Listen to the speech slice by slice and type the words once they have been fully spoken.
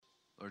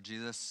Lord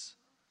Jesus,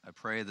 I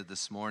pray that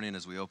this morning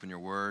as we open your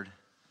word,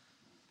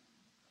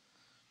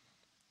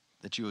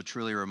 that you will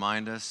truly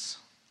remind us,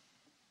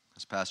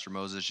 as Pastor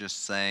Moses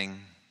just sang,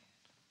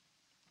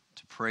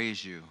 to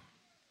praise you,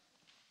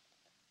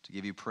 to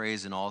give you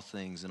praise in all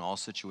things, in all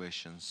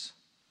situations,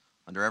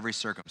 under every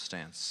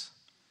circumstance.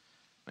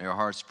 May our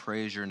hearts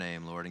praise your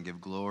name, Lord, and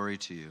give glory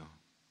to you.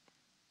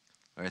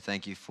 Lord, I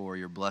thank you for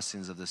your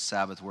blessings of this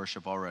Sabbath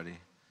worship already.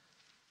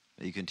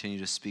 May you continue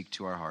to speak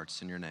to our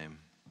hearts in your name.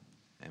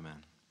 Amen.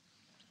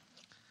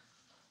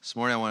 This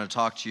morning I want to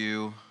talk to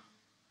you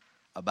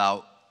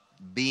about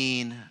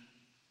being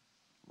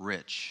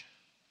rich.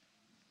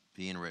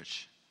 Being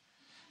rich.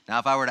 Now,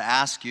 if I were to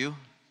ask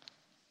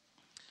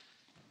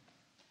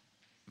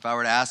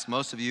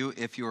most of you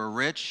if you were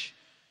rich,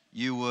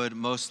 you would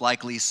most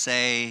likely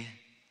say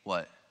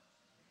what?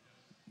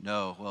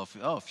 No. Well,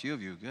 a few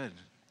of you. Good.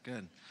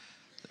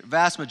 The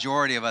vast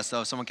majority of us,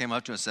 though, if someone came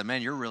up to us and said,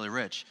 man, you're really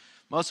rich,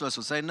 most of us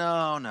would say,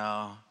 no.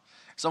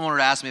 If someone were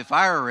to ask me if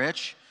I were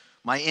rich,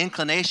 my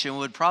inclination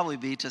would probably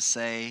be to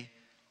say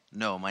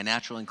no. My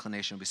natural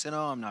inclination would be to say,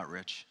 no, I'm not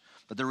rich.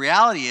 But the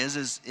reality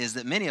is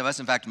that many of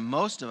us, in fact,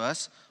 most of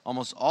us,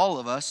 almost all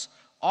of us,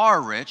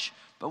 are rich,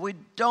 but we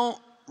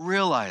don't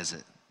realize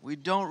it. We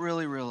don't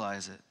really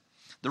realize it.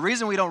 The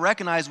reason we don't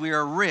recognize we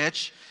are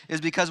rich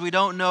is because we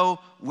don't know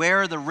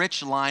where the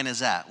rich line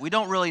is at. We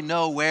don't really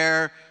know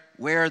where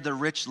the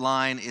rich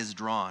line is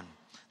drawn.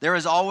 There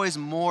is always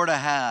more to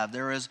have.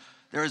 There is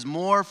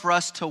more for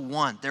us to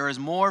want. There is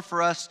more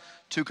for us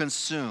to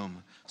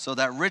consume. So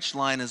that rich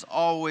line is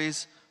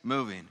always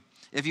moving.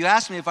 If you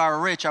asked me if I were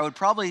rich, I would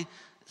probably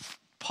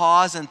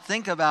pause and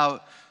think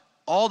about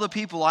all the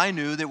people I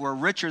knew that were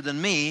richer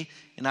than me,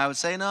 and I would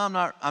say, no,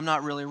 I'm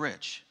not really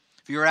rich.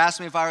 If you were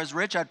asking me if I was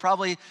rich, I'd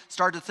probably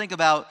start to think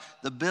about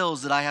the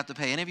bills that I have to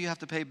pay. Any of you have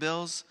to pay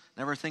bills?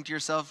 Never think to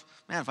yourself,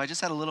 man, if I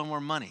just had a little more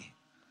money.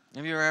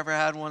 Have you ever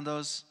had one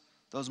of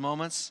those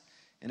moments?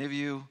 Any of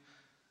you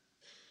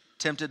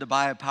tempted to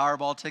buy a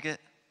Powerball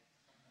ticket?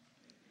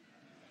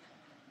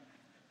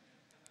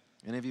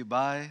 Any of you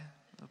buy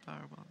a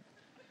Powerball?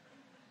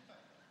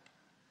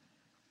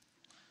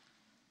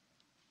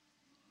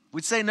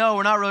 We'd say no,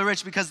 we're not really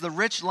rich because the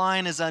rich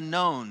line is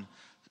unknown.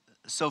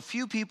 So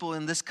few people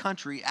in this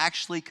country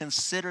actually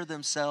consider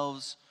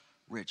themselves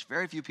rich.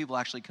 Very few people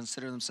actually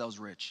consider themselves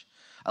rich.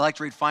 I like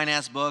to read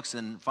finance books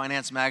and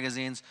finance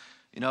magazines.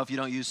 You know, if you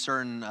don't use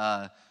certain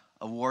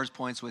awards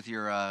points with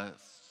your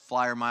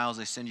flyer miles,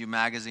 they send you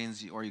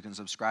magazines, or you can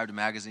subscribe to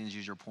magazines,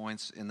 use your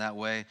points in that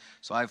way.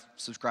 So I've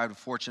subscribed to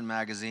Fortune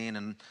magazine,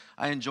 and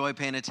I enjoy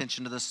paying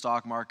attention to the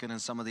stock market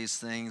and some of these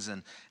things.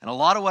 And a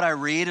lot of what I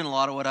read and a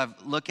lot of what I've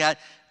looked at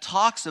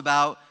talks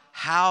about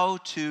how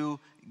to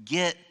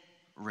get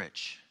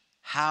rich.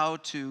 How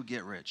to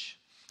get rich.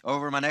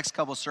 Over my next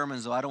couple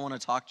sermons, though, I don't want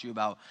to talk to you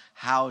about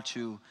how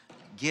to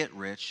get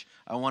rich.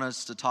 I want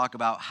us to talk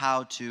about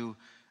how to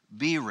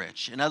be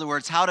rich. In other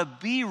words, how to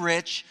be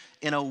rich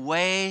in a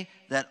way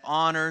that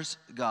honors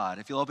God.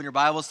 If you'll open your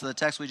Bibles to the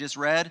text we just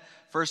read,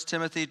 1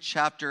 Timothy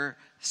chapter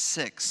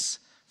 6.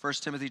 1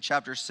 Timothy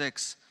chapter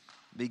 6,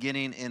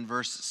 beginning in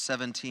verse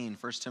 17.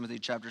 1 Timothy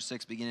chapter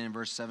 6, beginning in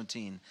verse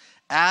 17.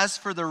 As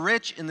for the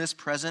rich in this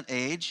present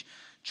age,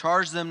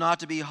 charge them not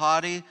to be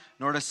haughty,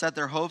 nor to set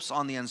their hopes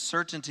on the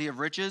uncertainty of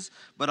riches,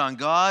 but on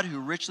God who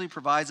richly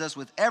provides us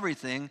with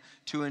everything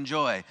to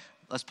enjoy.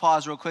 Let's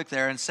pause real quick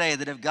there and say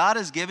that if God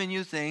has given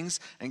you things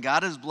and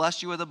God has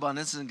blessed you with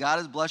abundance and God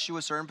has blessed you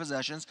with certain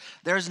possessions,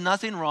 there's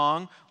nothing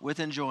wrong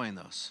with enjoying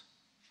those.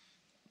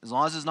 As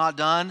long as it's not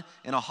done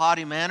in a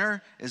haughty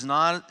manner, as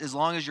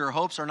long as your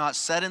hopes are not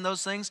set in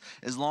those things,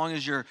 as long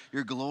as your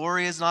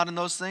glory is not in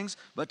those things,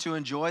 but to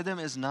enjoy them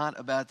is not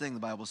a bad thing, the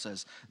Bible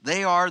says.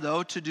 They are,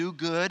 though, to do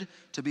good,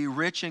 to be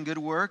rich in good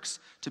works,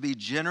 to be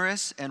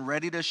generous and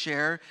ready to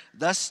share,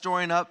 thus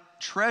storing up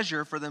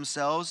treasure for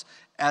themselves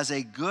as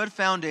a good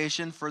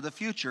foundation for the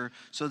future,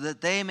 so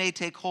that they may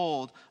take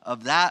hold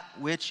of that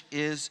which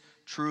is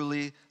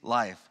truly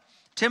life.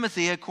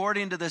 Timothy,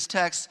 according to this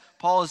text,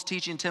 Paul is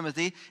teaching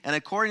Timothy, and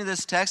according to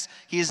this text,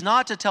 he is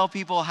not to tell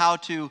people how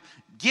to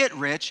get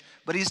rich,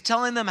 but he's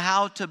telling them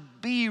how to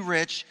be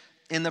rich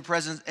in the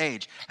present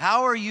age.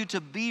 How are you to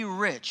be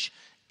rich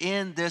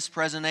in this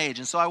present age?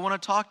 And so I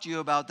want to talk to you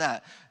about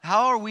that.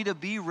 How are we to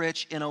be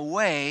rich in a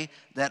way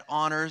that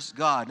honors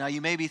God? Now,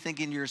 you may be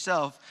thinking to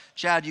yourself,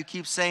 Chad, you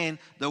keep saying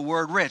the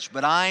word rich,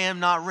 but I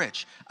am not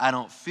rich. I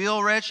don't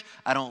feel rich.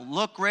 I don't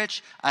look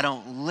rich. I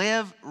don't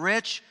live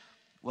rich.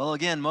 Well,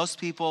 again, most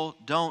people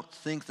don't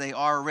think they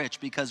are rich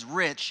because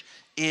rich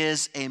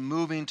is a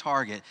moving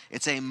target.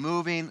 It's a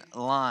moving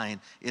line.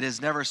 It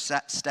is never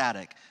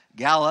static.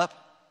 Gallup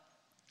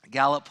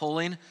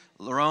polling,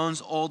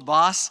 Laron's old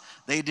boss,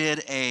 they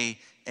did a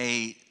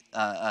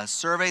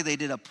survey. They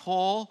did a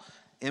poll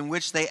in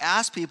which they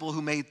asked people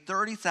who made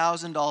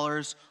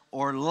 $30,000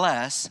 or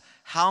less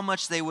how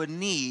much they would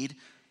need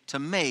to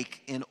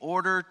make in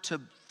order to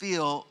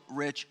feel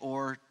rich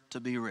or to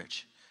be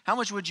rich. How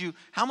much would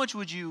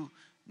you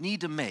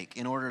need to make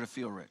in order to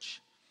feel rich?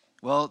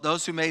 Well,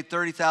 those who made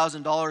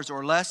 $30,000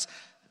 or less,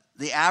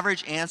 the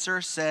average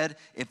answer said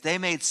if they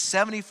made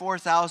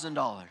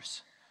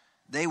 $74,000,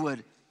 they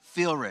would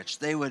feel rich.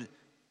 They would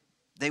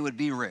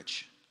be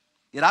rich.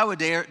 Yet I would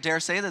dare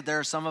say that there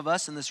are some of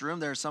us in this room,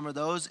 there are some of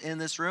those in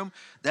this room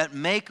that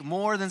make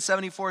more than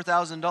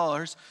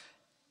 $74,000,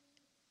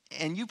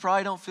 and you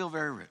probably don't feel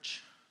very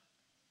rich.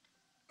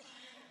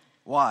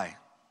 Why?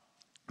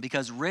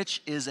 Because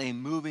rich is a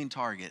moving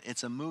target.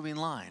 It's a moving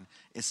line.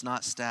 It's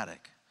not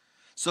static.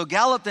 So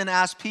Gallup then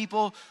asked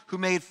people who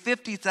made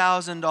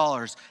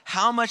 $50,000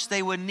 how much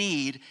they would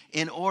need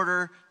in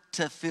order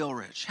to feel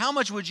rich. How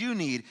much would you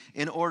need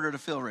in order to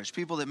feel rich?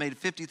 People that made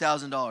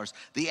 $50,000.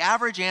 The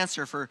average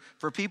answer for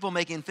people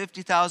making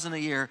 $50,000 a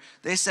year,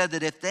 they said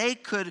that if they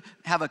could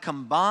have a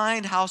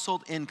combined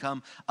household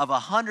income of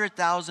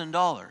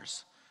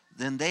 $100,000,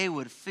 then they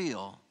would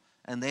feel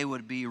and they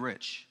would be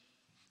rich.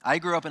 I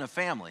grew up in a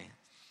family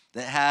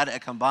that had a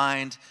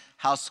combined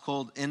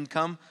household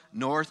income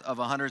north of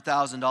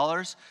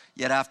 $100,000,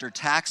 yet after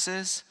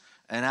taxes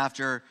and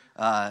after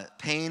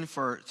paying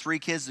for 3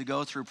 kids to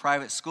go through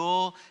private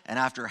school and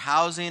after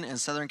housing in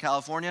Southern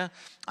California,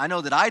 I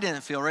know that I didn't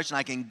feel rich, and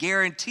I can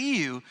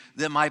guarantee you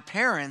that my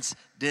parents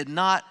did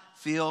not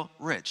feel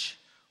rich.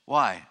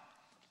 Why?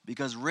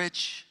 Because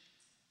rich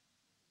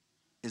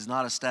is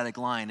not a static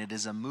line. It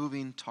is a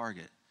moving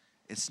target.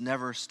 It's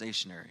never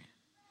stationary.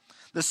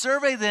 The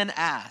survey then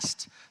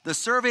asked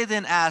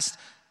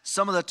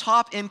some of the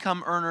top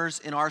income earners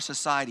in our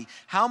society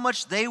how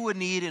much they would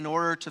need in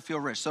order to feel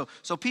rich.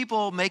 So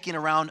people making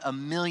around $1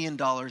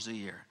 million a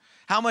year,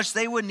 how much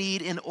they would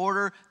need in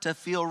order to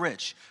feel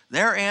rich.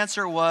 Their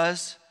answer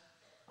was,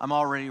 I'm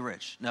already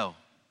rich. No,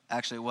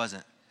 actually it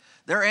wasn't.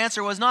 Their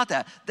answer was not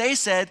that. They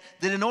said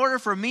that in order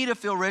for me to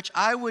feel rich,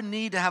 I would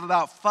need to have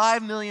about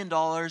 $5 million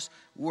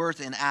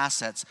worth in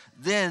assets.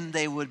 Then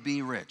they would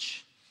be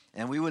rich.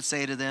 And we would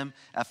say to them,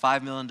 at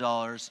 $5 million,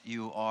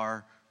 you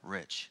are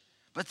rich.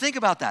 But think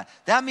about that.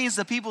 That means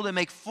the people that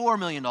make $4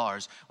 million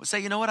would say,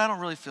 you know what, I don't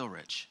really feel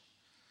rich.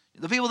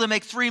 The people that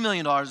make $3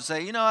 million would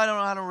say, you know, I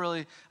don't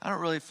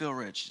really feel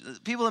rich. The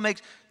people that make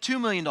 $2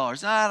 million,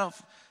 $1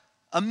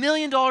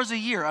 million a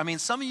year. I mean,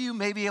 some of you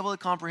may be able to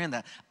comprehend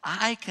that.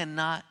 I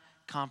cannot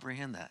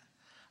comprehend that.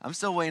 I'm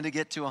still waiting to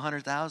get to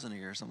 100,000 a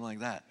year, something like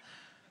that.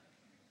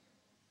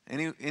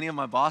 Any of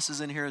my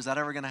bosses in here, is that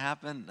ever going to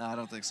happen? No, I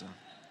don't think so.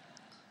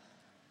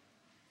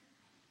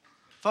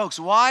 Folks,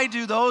 why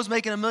do those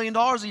making $1 million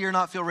a year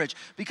not feel rich?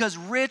 Because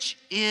rich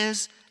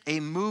is a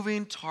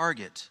moving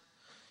target.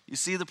 You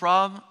see the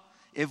problem?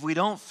 If we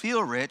don't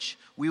feel rich,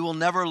 we will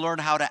never learn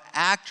how to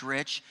act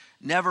rich,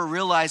 never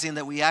realizing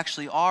that we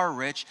actually are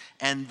rich,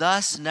 and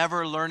thus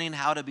never learning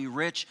how to be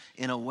rich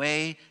in a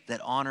way that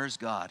honors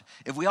God.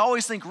 If we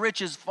always think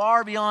rich is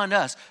far beyond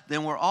us,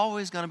 then we're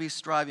always going to be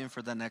striving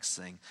for the next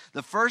thing.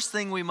 The first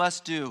thing we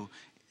must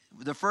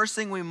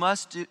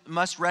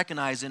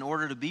recognize in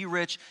order to be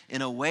rich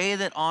in a way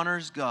that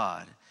honors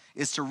God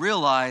is to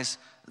realize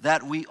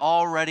that we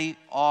already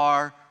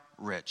are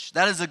rich.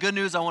 That is the good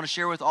news I want to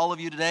share with all of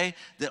you today,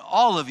 that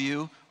all of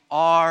you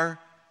are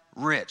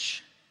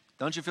rich.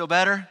 Don't you feel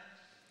better?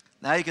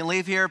 Now you can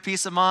leave here,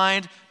 peace of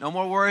mind, no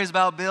more worries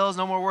about bills,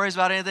 no more worries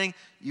about anything.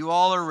 You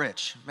all are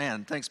rich.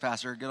 Man, thanks,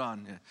 Pastor. Good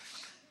on.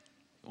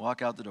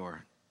 Walk out the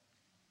door.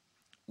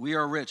 We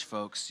are rich,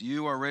 folks.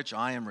 You are rich.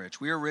 I am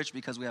rich. We are rich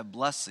because we have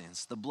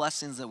blessings, the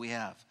blessings that we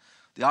have,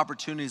 the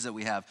opportunities that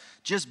we have.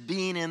 Just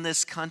being in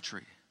this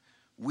country,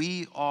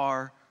 we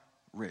are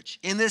rich.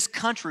 In this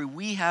country,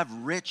 we have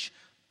rich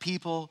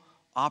people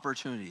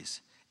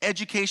opportunities.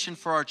 Education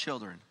for our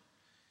children.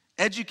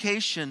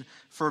 Education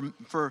for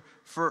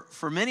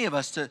many of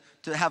us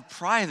to have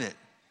private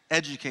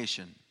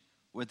education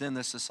within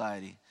this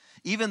society.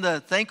 Even the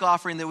thank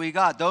offering that we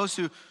got, those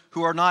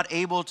who are not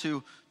able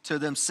to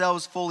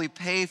themselves fully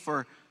pay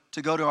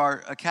to go to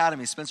our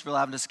academy, Spencerville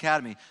Adventist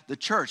Academy, the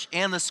church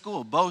and the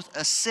school both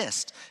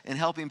assist in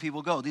helping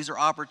people go. These are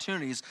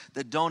opportunities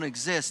that don't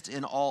exist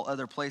in all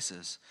other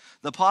places.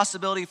 The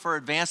possibility for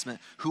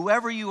advancement,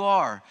 whoever you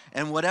are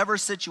and whatever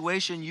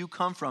situation you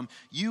come from,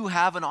 you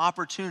have an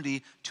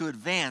opportunity to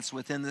advance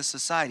within this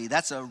society.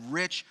 That's a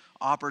rich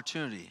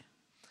opportunity.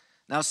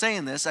 Now,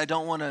 saying this, I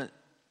don't want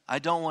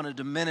to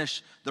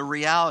diminish the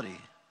reality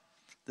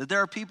that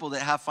there are people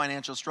that have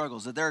financial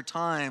struggles, that there are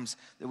times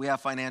that we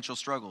have financial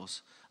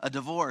struggles. A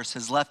divorce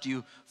has left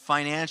you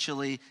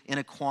financially in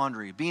a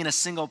quandary. Being a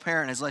single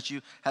parent has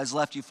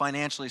left you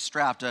financially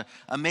strapped.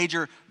 A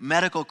major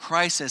medical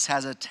crisis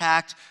has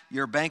attacked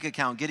your bank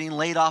account. Getting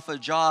laid off a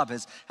job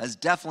has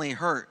definitely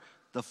hurt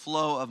the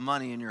flow of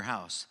money in your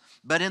house.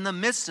 But in the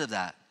midst of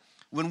that,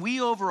 when we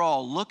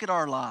overall look at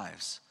our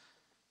lives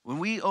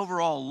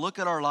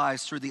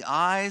through the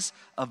eyes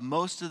of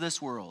most of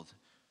this world,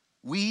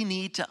 we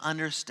need to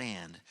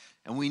understand,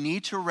 and we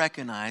need to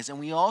recognize, and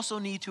we also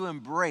need to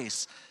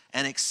embrace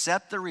and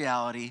accept the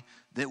reality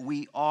that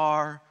we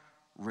are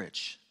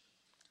rich.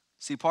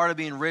 See, part of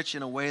being rich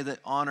in a way that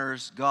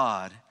honors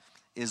God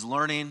is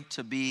learning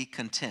to be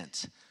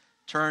content.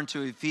 Turn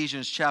to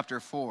Ephesians chapter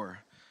 4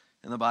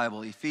 in the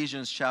Bible.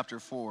 Ephesians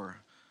chapter 4,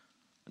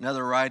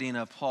 another writing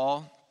of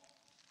Paul.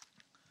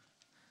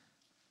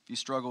 you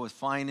struggle with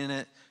finding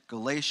it,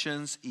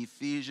 Galatians,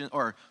 Ephesians,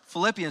 or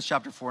Philippians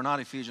chapter 4, not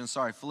Ephesians,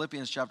 sorry,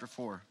 Philippians chapter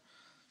 4.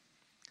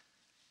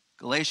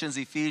 Galatians,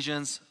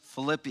 Ephesians,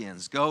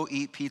 Philippians. Go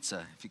eat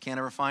pizza. If you can't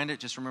ever find it,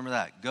 just remember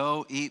that.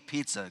 Go eat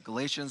pizza.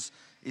 Galatians,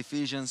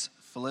 Ephesians,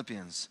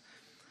 Philippians.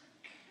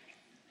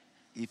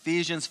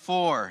 Ephesians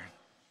 4,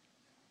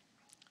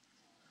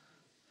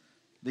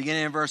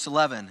 beginning in verse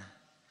 11.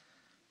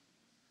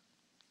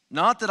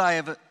 Not that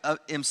I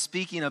am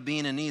speaking of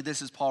being in need,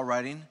 this is Paul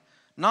writing.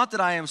 Not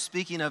that I am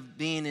speaking of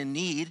being in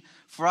need,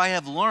 for I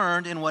have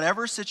learned in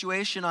whatever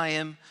situation I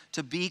am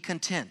to be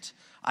content.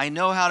 I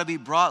know how to be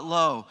brought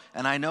low,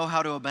 and I know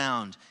how to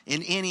abound.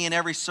 In any and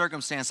every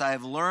circumstance, I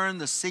have learned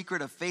the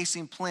secret of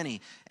facing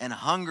plenty and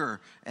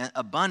hunger and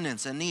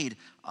abundance and need.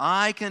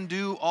 I can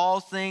do all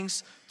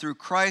things through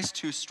Christ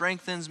who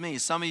strengthens me.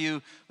 Some of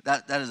you,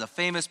 that is a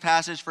famous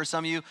passage for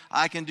some of you.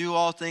 I can do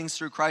all things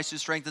through Christ who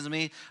strengthens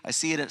me. I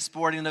see it at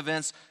sporting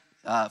events.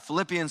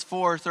 Philippians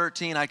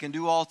 4:13, I can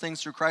do all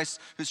things through Christ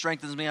who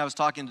strengthens me. I was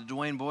talking to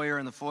Dwayne Boyer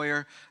in the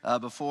foyer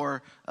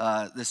before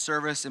this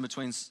service, in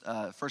between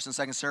first and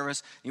second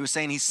service. He was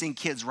saying he's seen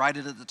kids write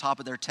it at the top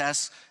of their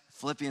tests.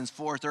 Philippians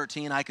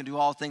 4:13, I can do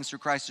all things through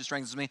Christ who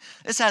strengthens me.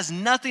 This has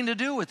nothing to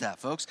do with that,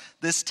 folks.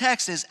 This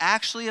text is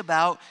actually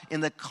about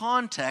in the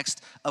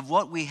context of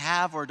what we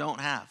have or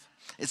don't have.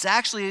 It's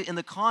actually in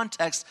the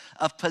context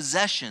of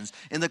possessions,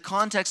 in the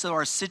context of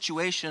our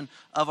situation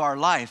of our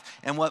life.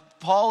 And what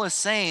Paul is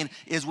saying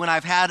is when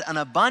I've had an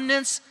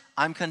abundance,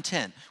 I'm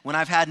content. When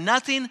I've had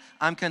nothing,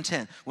 I'm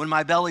content. When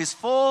my belly's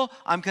full,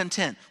 I'm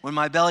content. When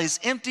my belly's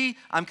empty,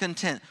 I'm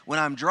content. When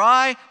I'm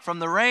dry from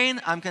the rain,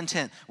 I'm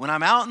content. When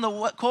I'm out in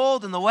the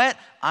cold and the wet,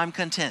 I'm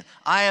content.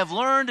 I have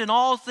learned in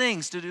all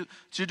things to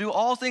do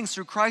all things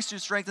through Christ who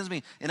strengthens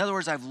me. In other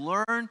words, I've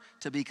learned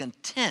to be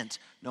content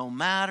no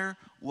matter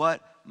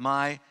what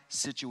my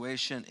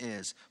situation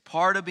is.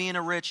 Part of being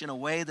rich in a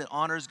way that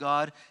honors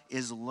God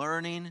is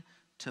learning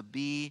to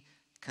be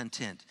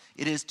content.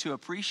 It is to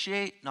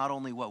appreciate not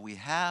only what we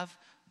have,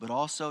 but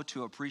also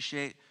to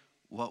appreciate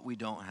what we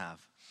don't have.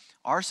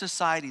 Our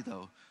society,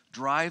 though,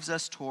 drives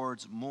us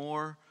towards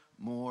more,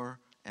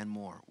 and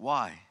more.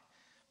 Why?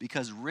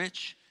 Because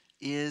rich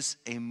is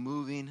a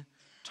moving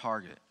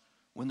target.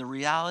 When the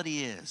reality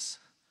is,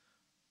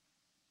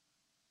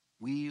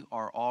 we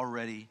are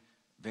already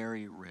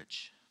very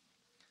rich.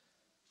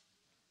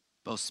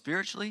 Both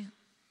spiritually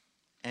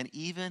and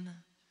even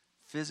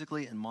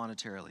physically and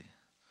monetarily.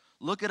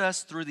 Look at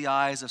us through the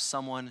eyes of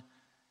someone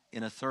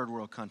in a third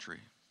world country.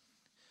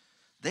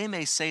 They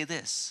may say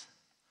this: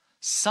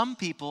 some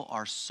people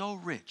are so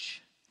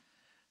rich,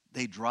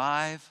 they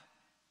drive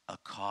a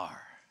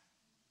car.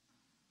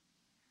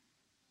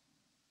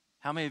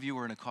 How many of you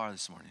were in a car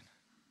this morning?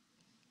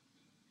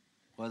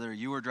 Whether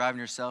you were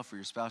driving yourself or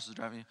your spouse was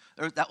driving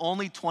you. That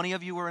only 20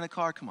 of you were in a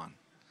car? Come on.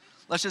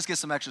 Let's just get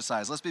some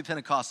exercise. Let's be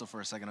Pentecostal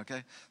for a second,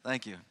 okay?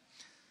 Thank you.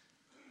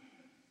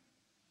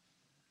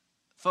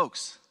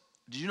 Folks,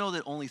 did you know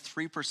that only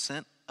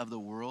 3% of the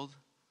world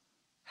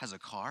has a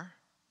car?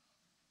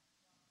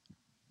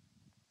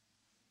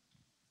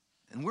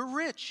 And we're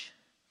rich.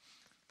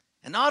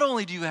 And not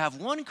only do you have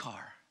one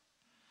car,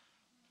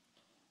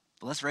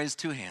 but let's raise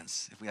two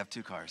hands if we have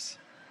two cars.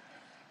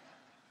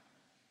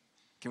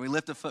 Can we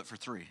lift a foot for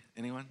three?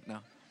 Anyone? No?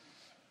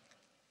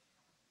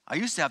 I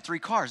used to have 3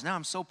 cars. Now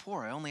I'm so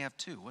poor, I only have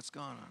 2. What's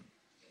going on?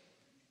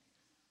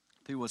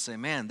 People would say,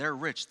 man, they're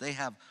rich. They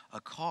have a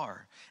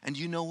car. And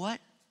you know what?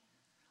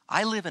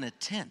 I live in a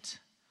tent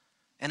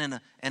and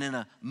in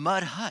a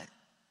mud hut.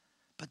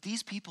 But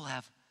these people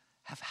have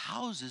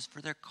houses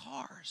for their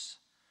cars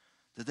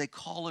that they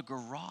call a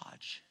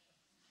garage.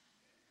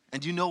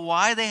 And do you know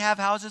why they have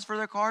houses for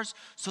their cars?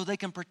 So they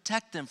can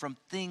protect them from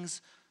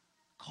things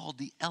called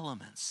the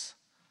elements,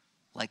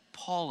 like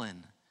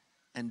pollen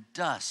and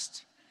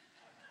dust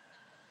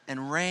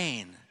and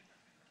rain.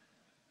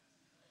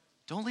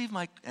 Don't leave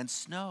and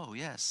snow,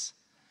 yes.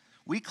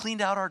 We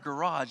cleaned out our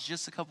garage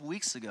just a couple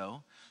weeks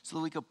ago so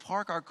that we could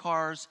park our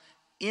cars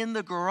in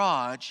the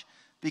garage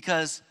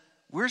because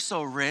we're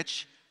so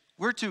rich,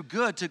 we're too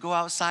good to go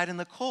outside in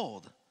the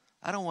cold.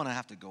 I don't want to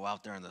have to go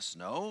out there in the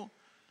snow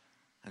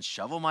and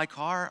shovel my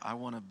car. I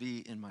want to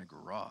be in my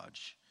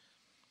garage.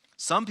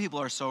 Some people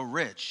are so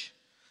rich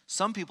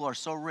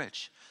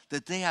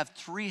that they have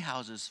 3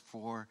 houses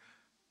for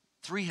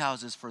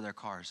their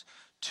cars.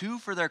 2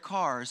 for their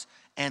cars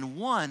and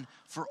 1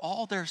 for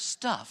all their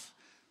stuff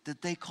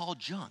that they call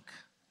junk.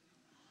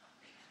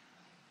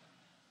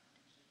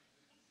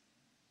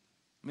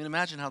 I mean,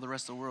 imagine how the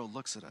rest of the world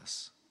looks at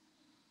us.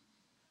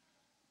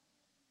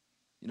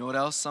 You know what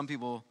else? Some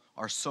people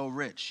are so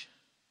rich,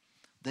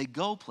 they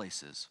go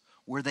places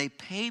where they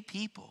pay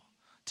people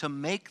to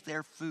make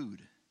their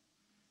food.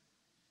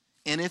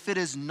 And if it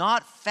is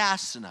not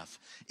fast enough,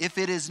 if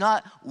it is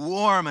not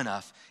warm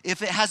enough,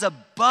 if it has a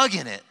bug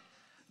in it,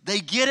 they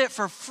get it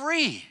for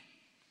free.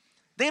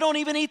 They don't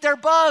even eat their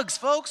bugs,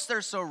 folks.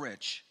 They're so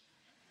rich.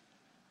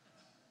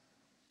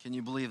 Can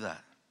you believe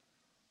that?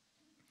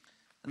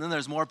 And then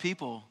there's more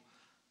people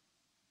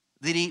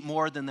that eat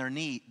more than they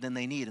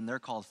need, and they're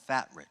called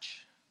fat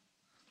rich.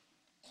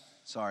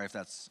 Sorry if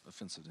that's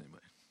offensive to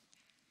anybody.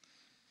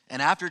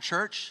 And after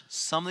church,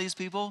 some of these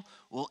people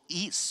will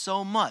eat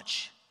so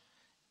much,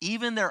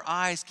 even their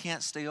eyes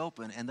can't stay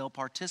open, and they'll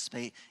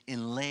participate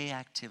in lay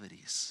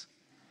activities.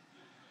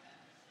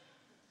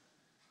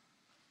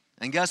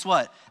 And guess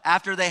what?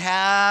 After they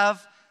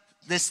have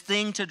this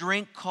thing to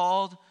drink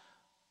called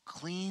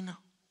clean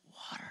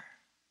water.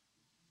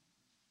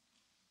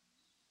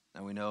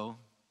 Now we know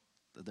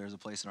that there's a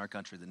place in our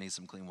country that needs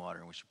some clean water,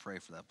 and we should pray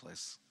for that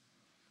place.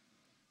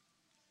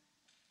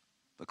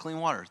 But clean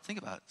water, think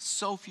about it.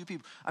 So few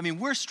people. I mean,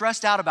 we're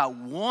stressed out about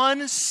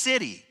one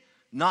city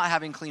not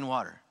having clean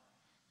water,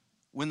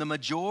 when the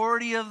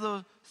majority of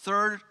the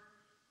third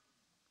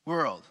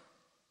world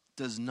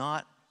does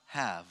not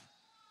have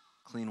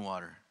clean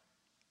water.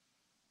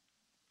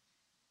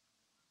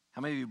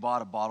 How many of you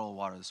bought a bottle of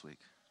water this week?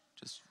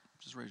 Just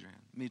raise your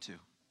hand. Me too.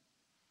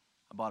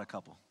 I bought a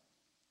couple.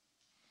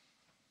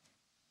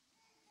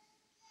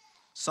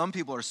 Some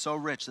people are so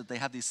rich that they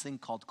have these things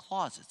called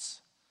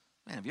closets.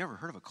 Man, have you ever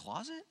heard of a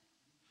closet?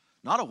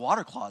 Not a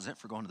water closet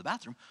for going to the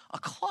bathroom, a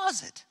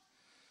closet.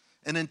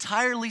 An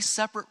entirely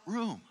separate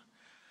room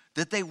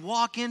that they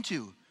walk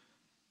into.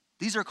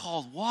 These are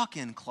called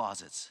walk-in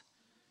closets.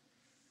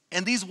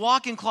 And these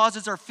walk-in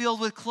closets are filled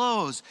with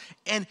clothes.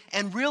 And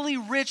really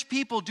rich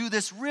people do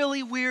this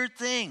really weird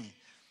thing.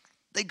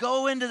 They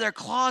go into their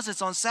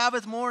closets on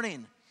Sabbath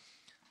morning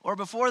or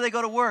before they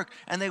go to work,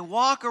 and they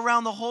walk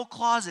around the whole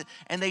closet,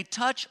 and they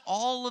touch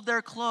all of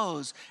their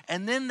clothes,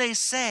 and then they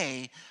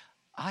say,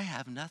 I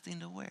have nothing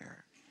to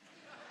wear.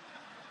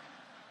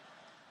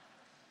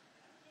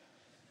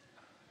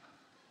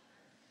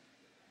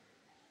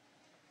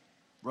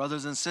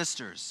 Brothers and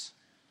sisters,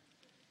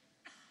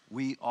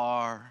 we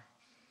are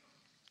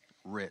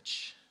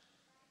rich.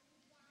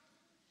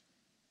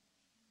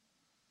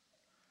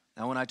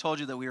 Now, when I told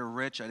you that we were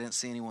rich, I didn't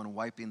see anyone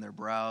wiping their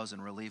brows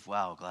in relief.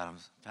 Wow,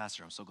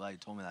 Pastor, I'm so glad you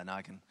told me that. Now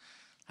I can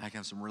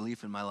have some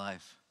relief in my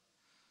life.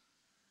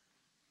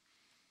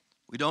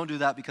 We don't do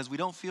that because we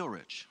don't feel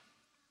rich.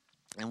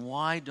 And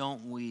why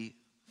don't we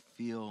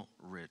feel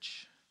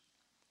rich?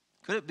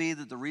 Could it be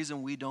that the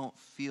reason we don't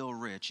feel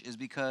rich is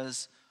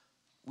because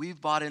we've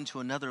bought into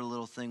another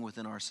little thing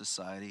within our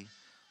society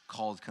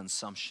called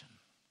consumption?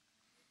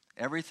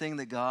 Everything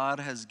that God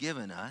has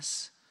given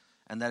us,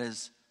 and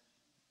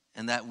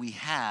that we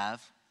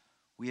have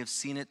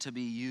seen it to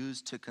be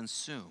used to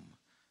consume.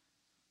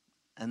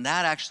 And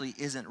that actually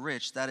isn't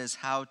rich. That is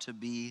how to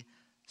be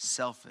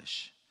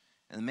selfish.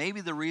 And maybe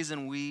the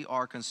reason we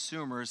are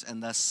consumers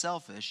and thus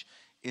selfish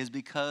is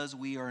because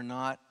we are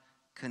not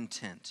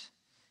content.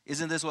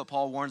 Isn't this what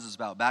Paul warns us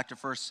about? Back to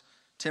 1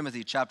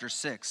 Timothy chapter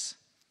 6.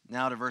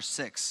 Now to verse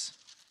 6.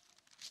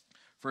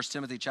 1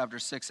 Timothy chapter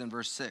 6 and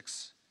verse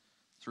 6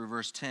 through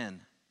verse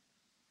 10.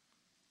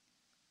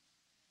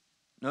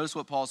 Notice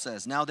what Paul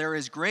says. Now there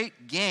is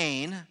great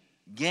gain,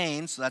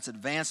 so that's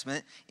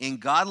advancement, in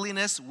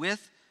godliness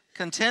with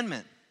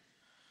contentment.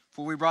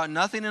 For we brought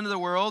nothing into the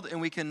world,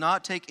 and we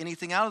cannot take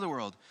anything out of the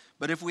world.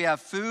 But if we have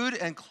food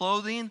and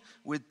clothing,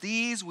 with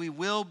these we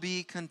will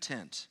be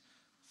content.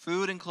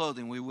 Food and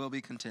clothing, we will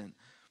be content.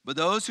 But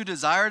those who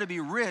desire to be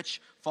rich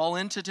fall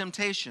into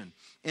temptation,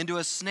 into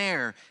a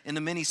snare,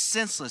 into many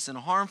senseless and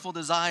harmful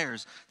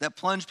desires that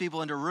plunge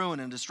people into ruin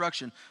and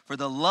destruction. For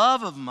the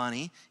love of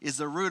money is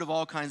the root of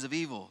all kinds of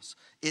evils.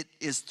 It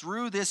is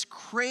through this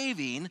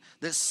craving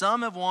that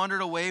some have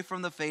wandered away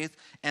from the faith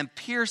and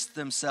pierced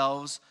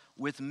themselves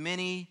with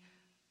many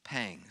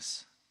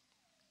pangs.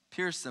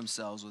 Pierced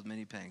themselves with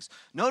many pangs.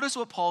 Notice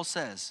what Paul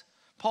says.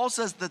 Paul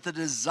says that the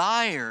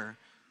desire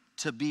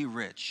to be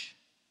rich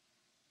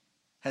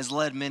has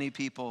led many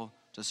people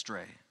to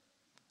stray.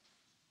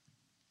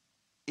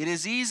 It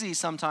is easy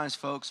sometimes,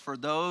 folks, for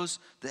those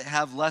that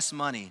have less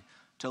money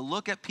to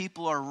look at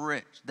people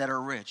that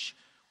are rich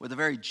with a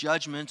very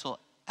judgmental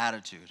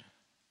attitude,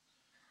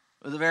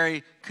 with a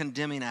very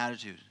condemning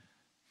attitude.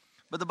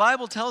 But the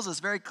Bible tells us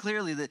very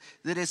clearly that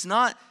it's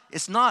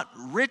not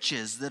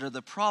riches that are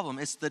the problem,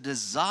 it's the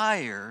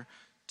desire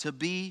to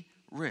be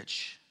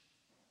rich.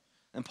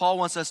 And Paul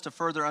wants us to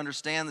further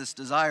understand this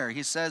desire.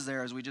 He says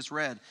there, as we just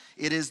read,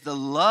 it is the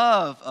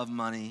love of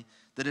money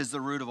that is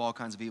the root of all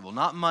kinds of evil.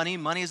 Not money.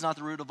 Money is not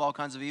the root of all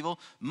kinds of evil.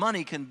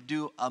 Money can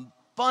do an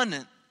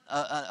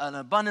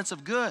abundance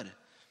of good.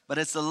 But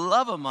it's the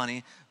love of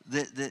money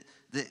that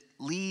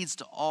leads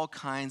to all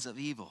kinds of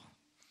evil.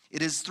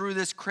 It is through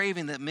this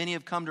craving that many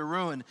have come to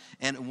ruin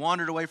and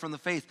wandered away from the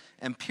faith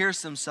and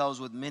pierced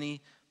themselves with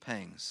many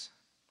pangs.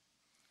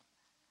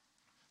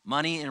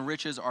 Money and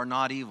riches are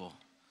not evil.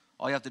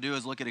 All you have to do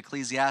is look at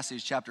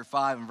Ecclesiastes chapter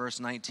 5 and verse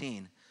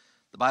 19.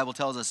 The Bible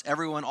tells us,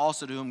 everyone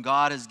also to whom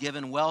God has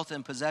given wealth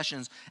and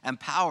possessions and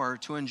power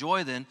to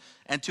enjoy them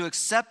and to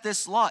accept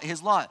his lot,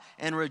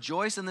 and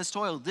rejoice in this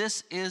toil,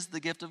 this is the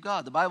gift of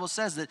God. The Bible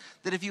says that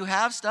if you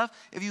have stuff,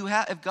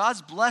 if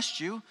God's blessed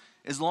you,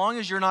 as long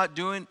as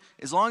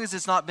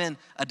it's not been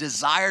a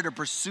desire to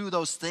pursue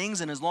those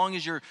things, and as long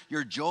as your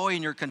joy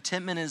and your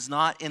contentment is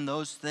not in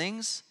those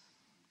things,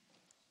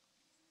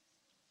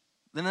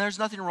 then there's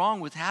nothing wrong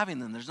with having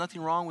them. There's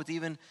nothing wrong with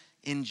even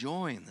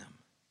enjoying them.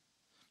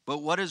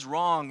 But what is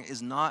wrong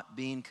is not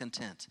being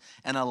content.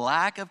 And a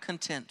lack of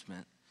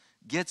contentment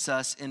gets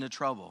us into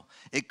trouble.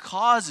 It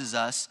causes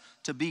us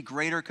to be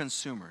greater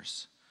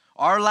consumers.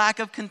 Our lack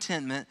of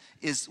contentment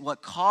is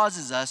what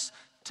causes us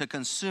to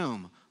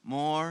consume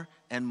more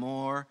and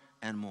more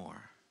and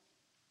more.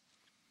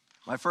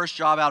 My first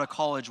job out of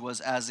college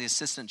was as the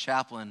assistant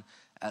chaplain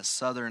at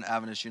Southern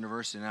Adventist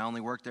University, and I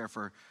only worked there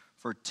for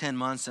 10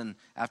 months, and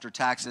after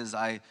taxes,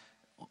 I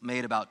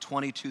made about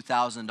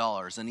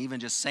 $22,000. And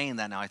even just saying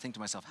that now, I think to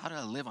myself, how did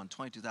I live on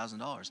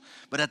 $22,000?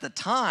 But at the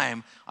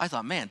time, I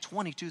thought, man,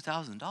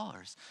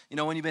 $22,000. You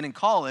know, when you've been in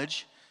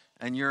college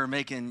and you're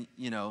making,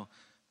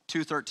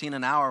 $2.13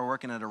 an hour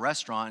working at a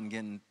restaurant and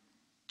getting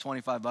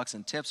 $25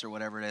 in tips or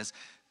whatever it is,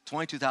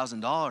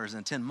 $22,000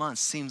 in 10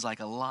 months seems like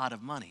a lot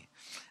of money.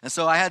 And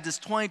so I had this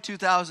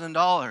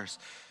 $22,000.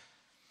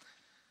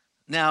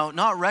 Now,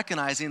 not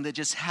recognizing that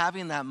just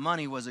having that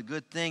money was a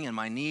good thing and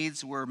my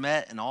needs were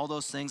met and all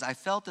those things, I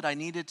felt that I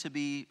needed to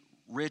be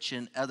rich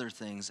in other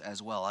things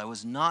as well. I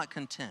was not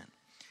content.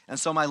 And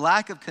so my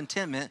lack of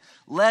contentment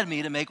led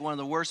me to make one of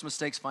the worst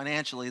mistakes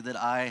financially that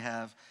I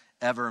have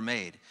ever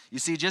made. You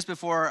see, just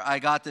before I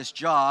got this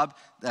job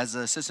as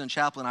an assistant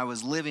chaplain, I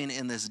was living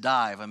in this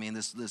dive. I mean,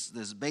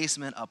 this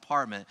basement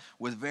apartment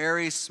with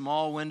very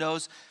small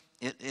windows.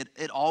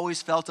 It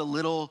always felt a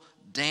little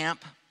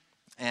damp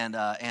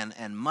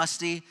and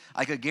musty.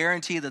 I could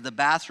guarantee that the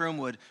bathroom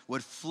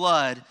would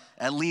flood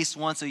at least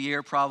once a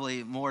year,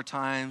 probably more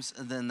times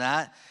than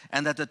that,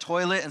 and that the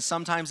toilet and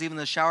sometimes even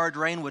the shower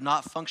drain would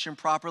not function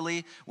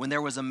properly when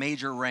there was a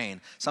major rain.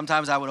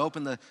 Sometimes I would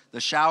open the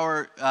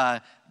shower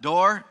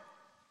door,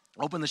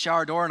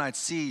 and I'd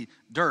see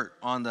dirt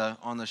on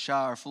the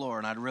shower floor,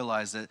 and I'd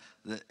realize that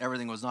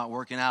everything was not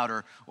working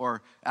out.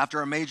 Or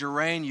after a major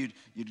rain, you'd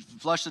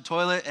flush the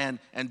toilet and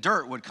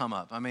dirt would come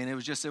up. I mean, it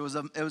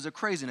was a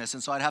craziness,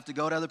 and so I'd have to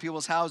go to other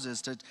people's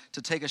houses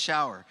to take a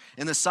shower.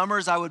 In the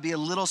summers, I would be a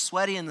little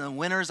sweaty. In the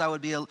winters, I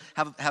would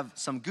have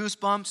some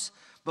goosebumps.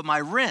 But my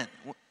rent,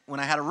 when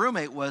I had a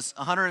roommate, was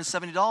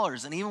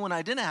 $170, and even when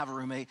I didn't have a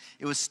roommate,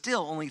 it was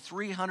still only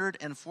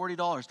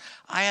 $340.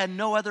 I had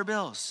no other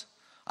bills.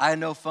 I had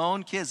no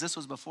phone. Kids, this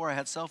was before I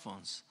had cell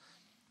phones.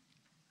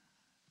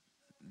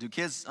 Do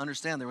kids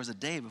understand there was a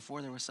day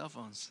before there were cell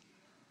phones?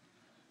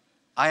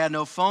 I had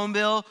no phone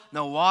bill,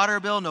 no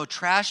water bill, no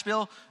trash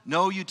bill,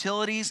 no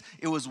utilities.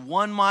 It was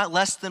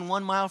less than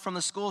 1 mile from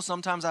the school.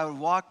 Sometimes I would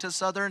walk to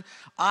Southern.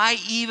 I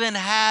even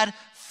had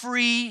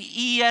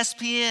free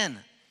ESPN.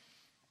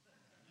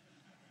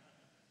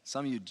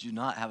 Some of you do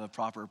not have a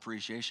proper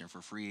appreciation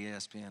for free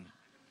ESPN.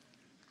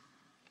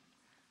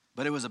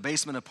 But it was a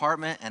basement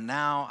apartment, and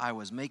now I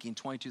was making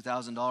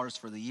 $22,000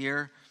 for the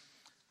year.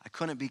 I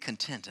couldn't be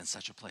content in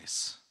such a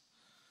place.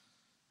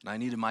 And I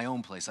needed my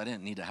own place. I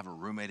didn't need to have a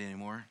roommate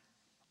anymore.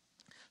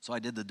 So I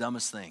did the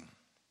dumbest thing.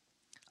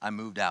 I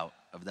moved out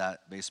of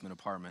that basement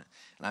apartment,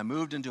 and I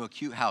moved into a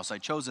cute house. I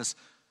chose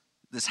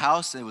this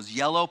house. It was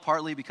yellow,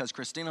 partly because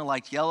Christina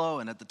liked yellow,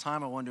 and at the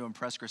time I wanted to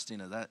impress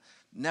Christina.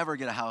 Never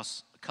get a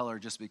house color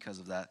just because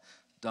of that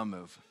dumb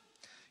move.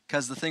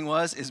 Because the thing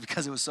is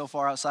because it was so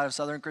far outside of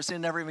Southern, Christina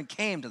never even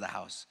came to the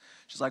house.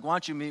 She's like, why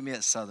don't you meet me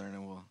at Southern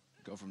and we'll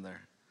go from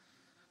there.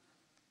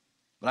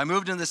 But I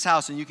moved into this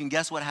house, and you can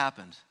guess what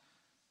happened.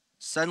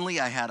 Suddenly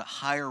I had a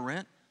higher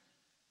rent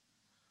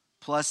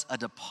plus a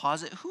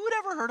deposit. Who had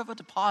ever heard of a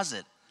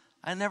deposit?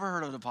 I never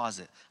heard of a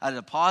deposit. I had a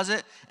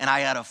deposit, and I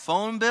had a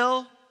phone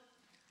bill.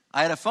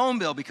 I had a phone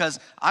bill because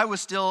I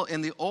was still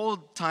in the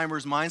old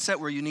timers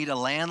mindset where you need a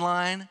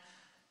landline.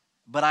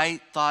 But I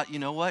thought, you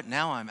know what?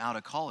 Now I'm out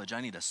of college.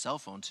 I need a cell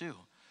phone too.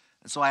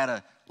 And so I had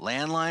a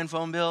landline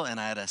phone bill,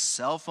 and I had a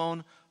cell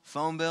phone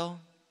bill.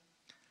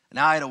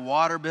 Now I had a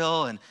water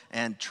bill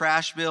and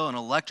trash bill and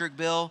electric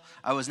bill.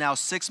 I was now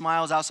 6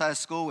 miles outside of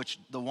school, which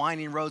the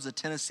winding roads of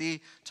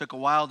Tennessee took a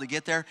while to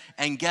get there.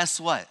 And guess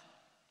what?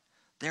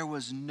 There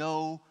was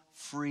no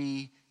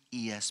free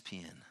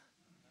ESPN.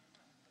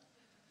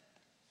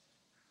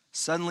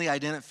 Suddenly I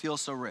didn't feel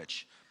so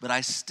rich, but I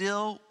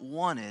still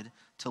wanted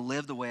to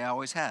live the way I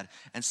always had.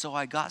 And so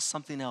I got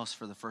something else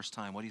for the first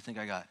time. What do you think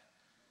I got?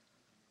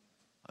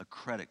 A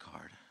credit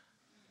card.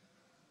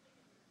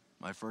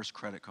 My first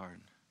credit card.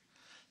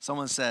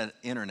 Someone said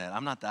internet.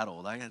 I'm not that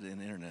old. I had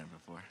an internet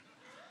before.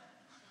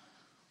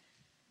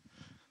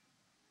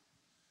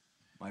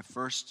 My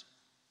first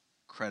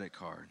credit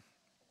card.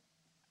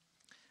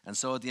 And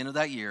so at the end of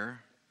that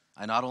year,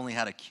 I not only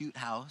had a cute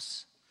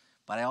house,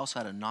 but I also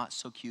had a not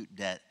so cute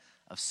debt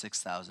of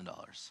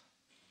 $6,000.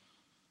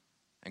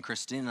 And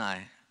Christine and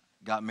I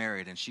got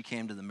married, and she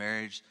came to the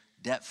marriage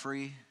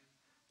debt-free. And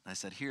I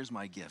said, here's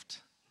my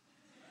gift.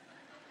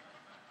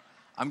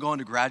 I'm going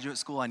to graduate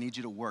school. I need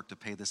you to work to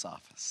pay this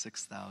off.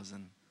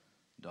 $6,000.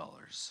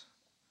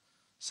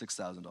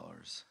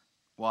 $6,000.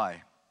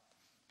 Why?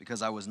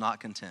 Because I was not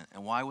content.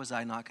 And why was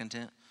I not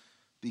content?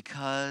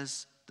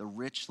 Because the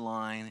rich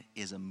line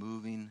is a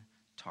moving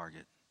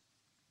target.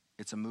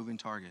 It's a moving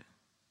target.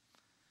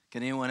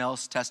 Can anyone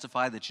else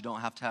testify that you don't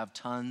have to have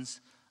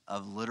tons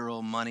of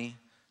literal money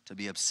to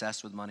be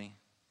obsessed with money?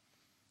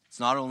 It's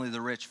not only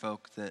the rich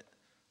folk that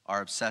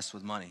are obsessed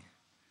with money.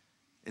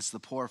 It's the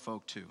poor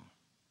folk too.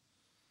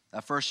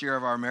 That first year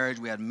of our marriage,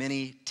 we had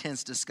many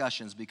tense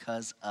discussions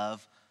because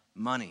of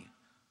money.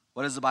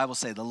 What does the Bible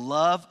say? The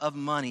love of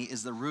money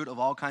is the root of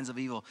all kinds of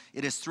evil.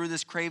 It is through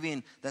this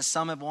craving that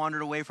some have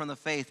wandered away from the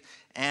faith,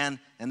 and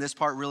this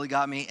part really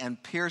got me,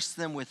 and pierced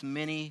them with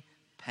many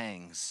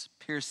pangs.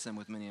 Pierced them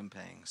with many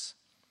pangs.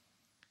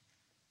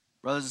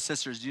 Brothers and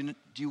sisters, do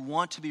you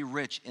want to be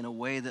rich in a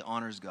way that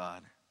honors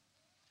God?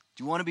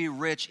 Do you want to be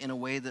rich in a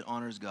way that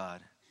honors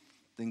God?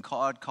 Then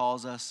God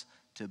calls us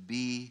to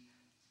be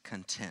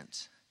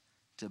content.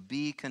 To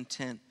be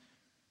content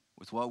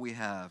with what we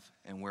have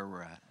and where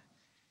we're at.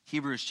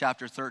 Hebrews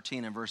chapter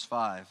 13 and verse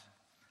 5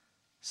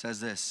 says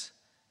this,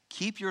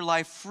 keep your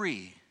life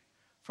free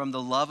from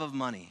the love of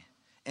money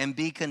and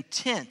be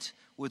content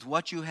with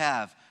what you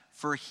have,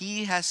 for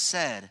he has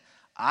said,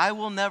 I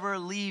will never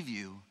leave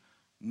you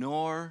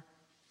nor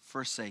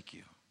forsake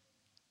you.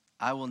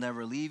 I will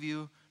never leave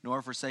you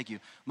nor forsake you.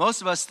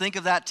 Most of us think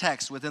of that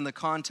text within the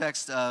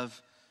context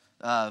of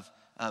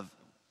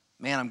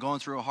man, I'm going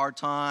through a hard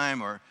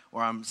time, or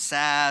I'm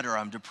sad, or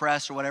I'm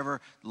depressed, or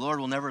whatever. The Lord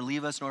will never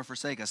leave us nor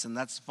forsake us, and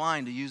that's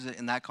fine to use it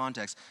in that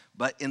context.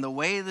 But in the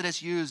way that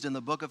it's used in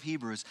the book of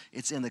Hebrews,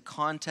 it's in the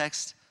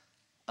context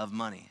of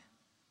money.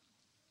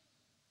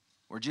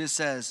 Where Jesus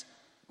says,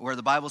 where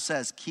the Bible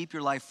says, keep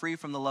your life free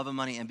from the love of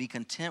money and be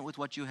content with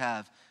what you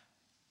have.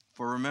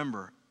 For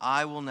remember,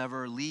 I will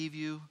never leave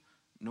you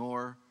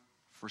nor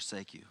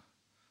forsake you.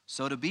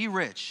 So to be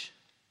rich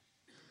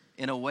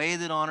in a way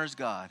that honors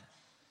God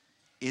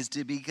is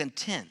to be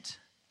content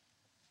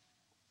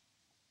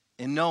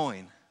in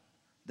knowing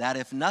that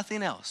if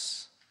nothing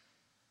else,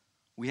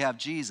 we have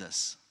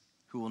Jesus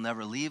who will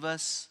never leave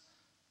us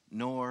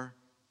nor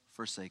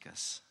forsake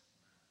us.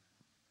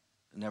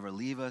 Never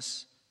leave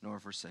us nor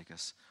forsake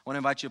us. I want to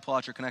invite you to pull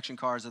out your connection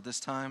cards at this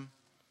time.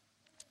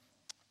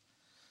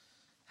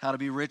 How to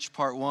Be Rich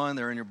Part 1,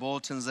 they're in your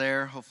bulletins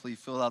there. Hopefully you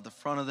filled out the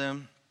front of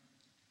them.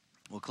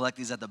 We'll collect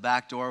these at the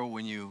back door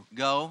when you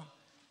go.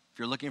 If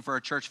you're looking for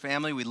a church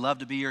family, we'd love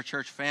to be your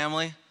church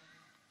family.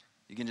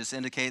 You can just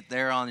indicate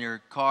there on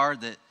your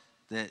card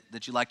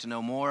that you'd like to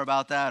know more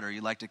about that, or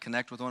you'd like to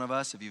connect with one of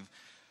us. If you've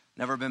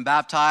never been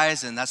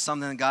baptized and that's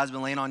something that God's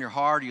been laying on your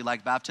heart, or you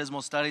like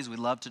baptismal studies, we'd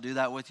love to do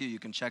that with you. You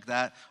can check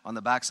that on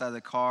the back side of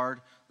the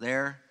card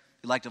there.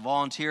 If you'd like to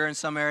volunteer in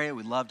some area,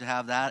 we'd love to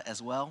have that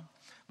as well.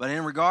 But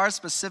in regards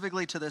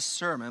specifically to this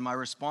sermon, my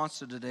response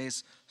to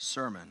today's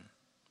sermon,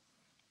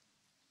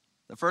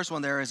 the first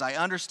one there is, I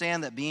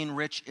understand that being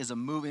rich is a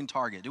moving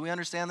target. Do we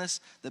understand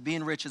this? That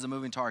being rich is a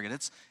moving target.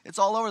 It's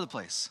all over the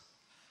place.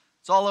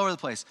 It's all over the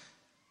place.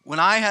 When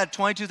I had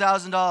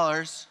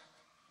 $22,000,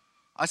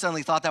 I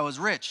suddenly thought that was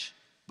rich.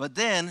 But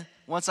then,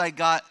 once I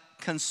got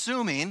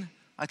consuming,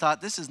 I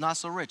thought, this is not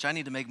so rich. I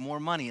need to make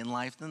more money in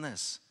life than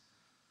this.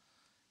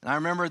 And I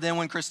remember then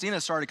when Christina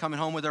started coming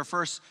home with her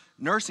first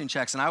nursing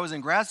checks, and I was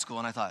in grad school,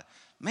 and I thought,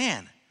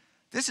 man,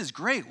 this is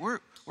great. We're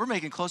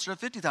making closer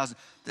to $50,000.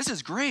 This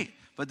is great.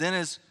 But then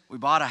as we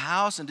bought a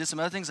house and did some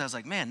other things, I was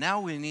like, man, now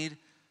we need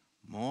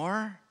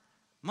more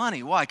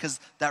money. Why? Because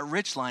that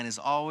rich line is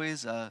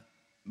always a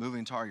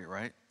moving target,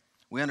 right?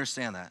 We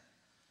understand that.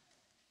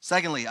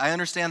 Secondly, I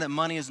understand that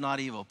money is not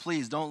evil.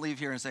 Please don't leave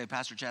here and say,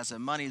 Pastor Chad said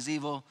money is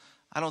evil.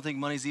 I don't think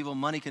money's evil.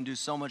 Money can do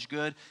so much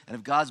good. And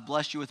if God's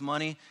blessed you with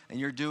money and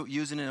you're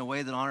using it in a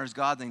way that honors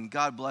God, then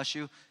God bless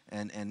you.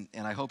 And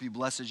I hope he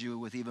blesses you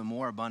with even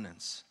more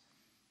abundance.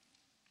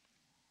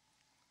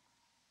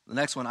 The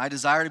next one, I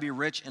desire to be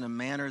rich in a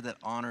manner that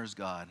honors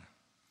God.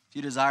 If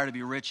you desire to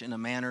be rich in a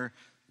manner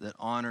that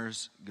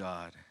honors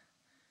God.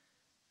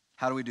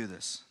 How do we do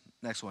this?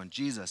 Next one,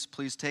 Jesus,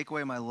 please take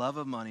away my love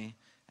of money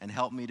and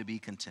help me to be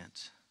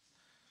content.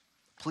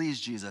 Please,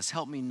 Jesus,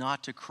 help me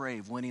not to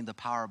crave winning the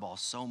Powerball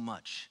so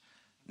much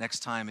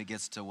next time it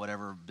gets to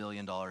whatever $1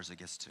 billion it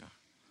gets to.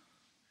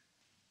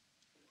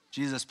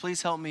 Jesus,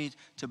 please help me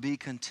to be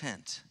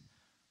content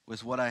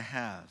with what I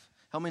have.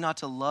 Help me not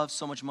to love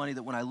so much money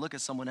that when I look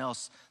at someone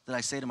else that I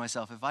say to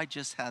myself, if I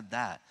just had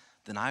that,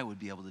 then I would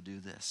be able to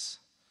do this.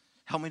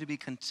 Help me to be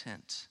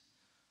content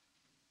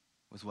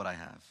with what I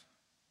have.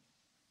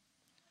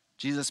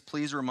 Jesus,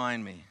 please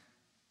remind me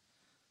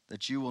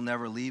that you will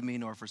never leave me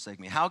nor forsake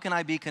me. How can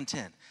I be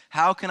content?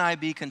 How can I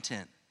be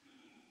content?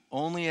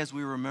 Only as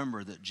we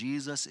remember that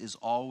Jesus is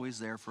always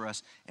there for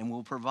us and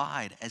will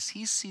provide as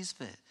he sees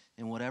fit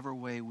in whatever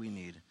way we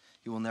need.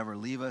 He will never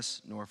leave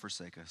us nor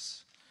forsake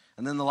us.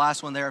 And then the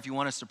last one there, if you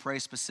want us to pray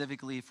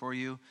specifically for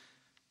you,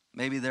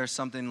 maybe there's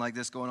something like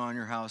this going on in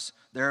your house.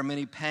 There are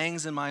many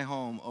pangs in my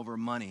home over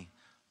money.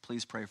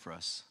 Please pray for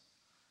us.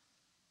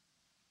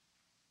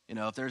 You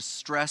know, if there's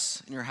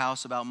stress in your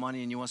house about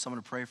money and you want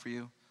someone to pray for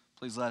you,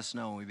 please let us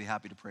know and we'd be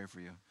happy to pray for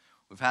you.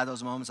 We've had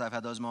those moments. I've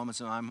had those moments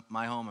in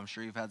my home. I'm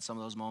sure you've had some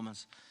of those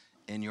moments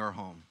in your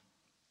home.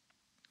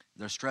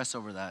 There's stress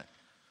over that.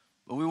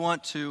 But we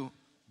want to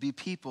be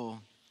people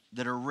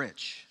that are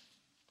rich.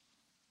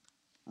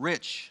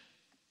 Rich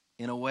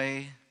in a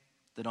way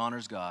that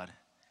honors God.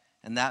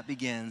 And that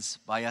begins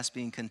by us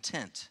being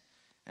content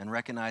and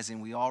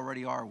recognizing we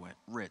already are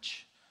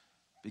rich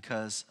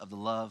because of the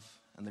love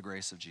and the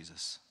grace of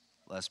Jesus.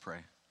 Let's pray.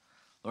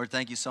 Lord,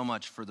 thank you so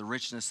much for the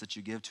richness that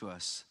you give to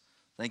us.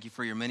 Thank you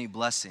for your many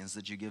blessings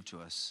that you give to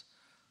us.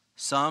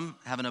 Some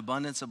have an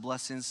abundance of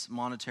blessings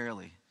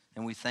monetarily,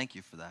 and we thank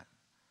you for that.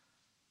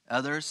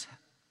 Others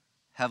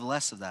have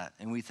less of that,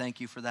 and we thank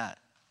you for that.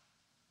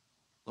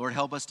 Lord,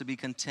 help us to be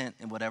content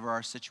in whatever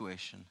our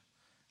situation,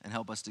 and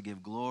help us to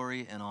give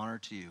glory and honor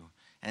to you,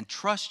 and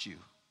trust you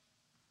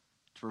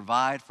to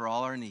provide for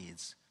all our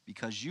needs,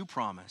 because you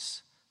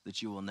promise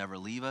that you will never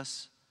leave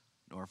us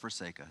nor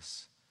forsake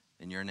us.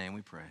 In your name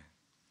we pray.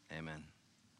 Amen.